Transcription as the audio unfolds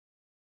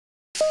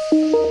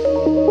Expressions,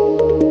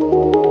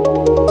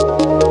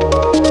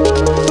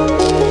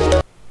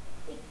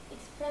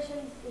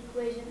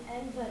 equation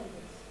and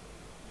variables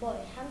by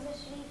Hamza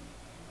Sharif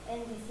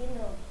and Yassine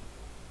Rabi.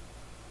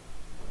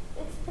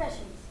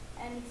 Expressions.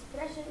 An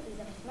expression is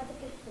a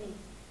mathematical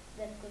phrase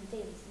that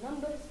contains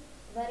numbers,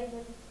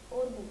 variables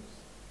or books.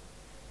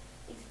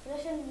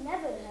 Expression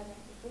never have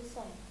an equal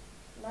sign,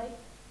 like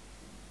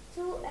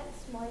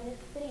 2x minus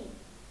 3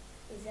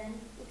 is an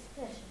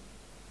expression.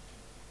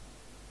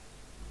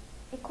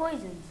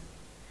 Equations.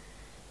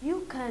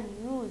 You can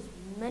use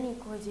many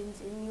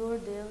equations in your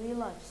daily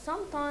life.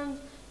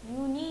 Sometimes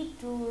you need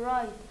to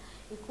write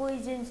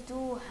equations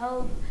to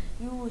help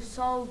you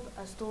solve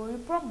a story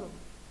problem.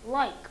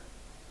 Like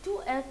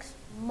 2x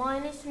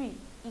minus 3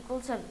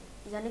 equals 7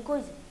 is an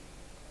equation.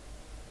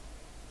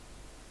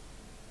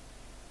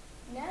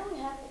 Now we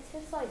have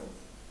exercises.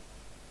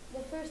 The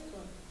first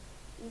one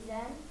is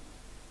an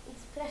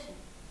expression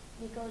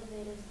because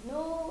there is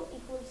no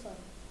equal sign.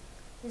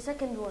 The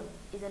second one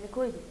is an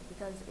equation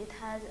because it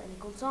has an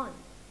equal sign.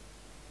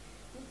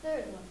 The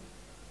third one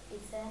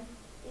is an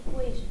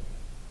equation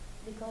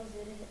because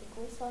there is an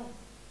equal sign.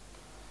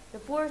 The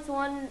fourth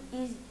one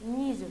is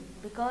neither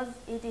because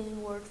it is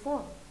in word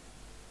form.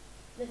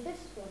 The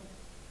fifth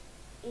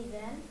one is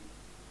an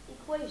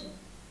equation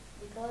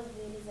because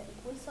there is an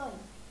equal sign.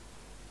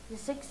 The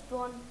sixth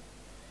one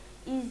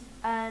is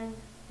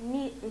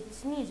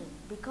it's neither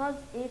because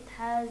it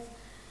has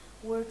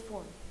word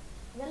form.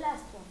 The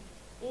last one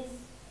is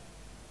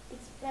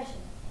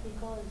expression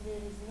because there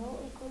is no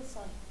equal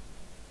sign.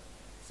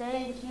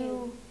 Thank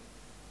you.